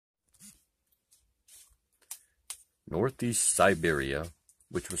Northeast Siberia,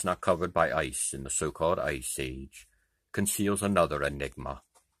 which was not covered by ice in the so-called Ice Age, conceals another enigma.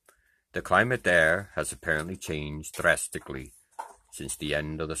 The climate there has apparently changed drastically since the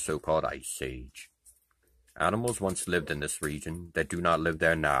end of the so-called Ice Age. Animals once lived in this region that do not live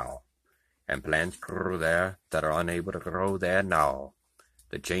there now, and plants grew there that are unable to grow there now.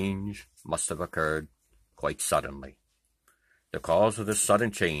 The change must have occurred quite suddenly. The cause of this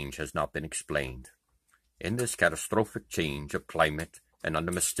sudden change has not been explained. In this catastrophic change of climate and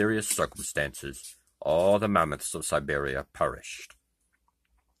under mysterious circumstances, all the mammoths of Siberia perished.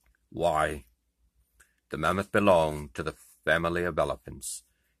 Why? The mammoth belonged to the family of elephants.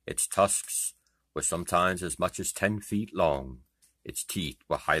 Its tusks were sometimes as much as 10 feet long. Its teeth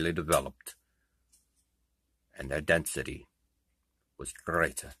were highly developed, and their density was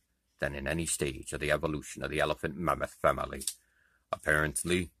greater than in any stage of the evolution of the elephant mammoth family.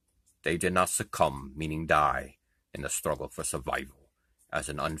 Apparently, they did not succumb, meaning die, in the struggle for survival, as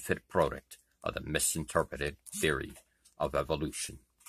an unfit product of the misinterpreted theory of evolution.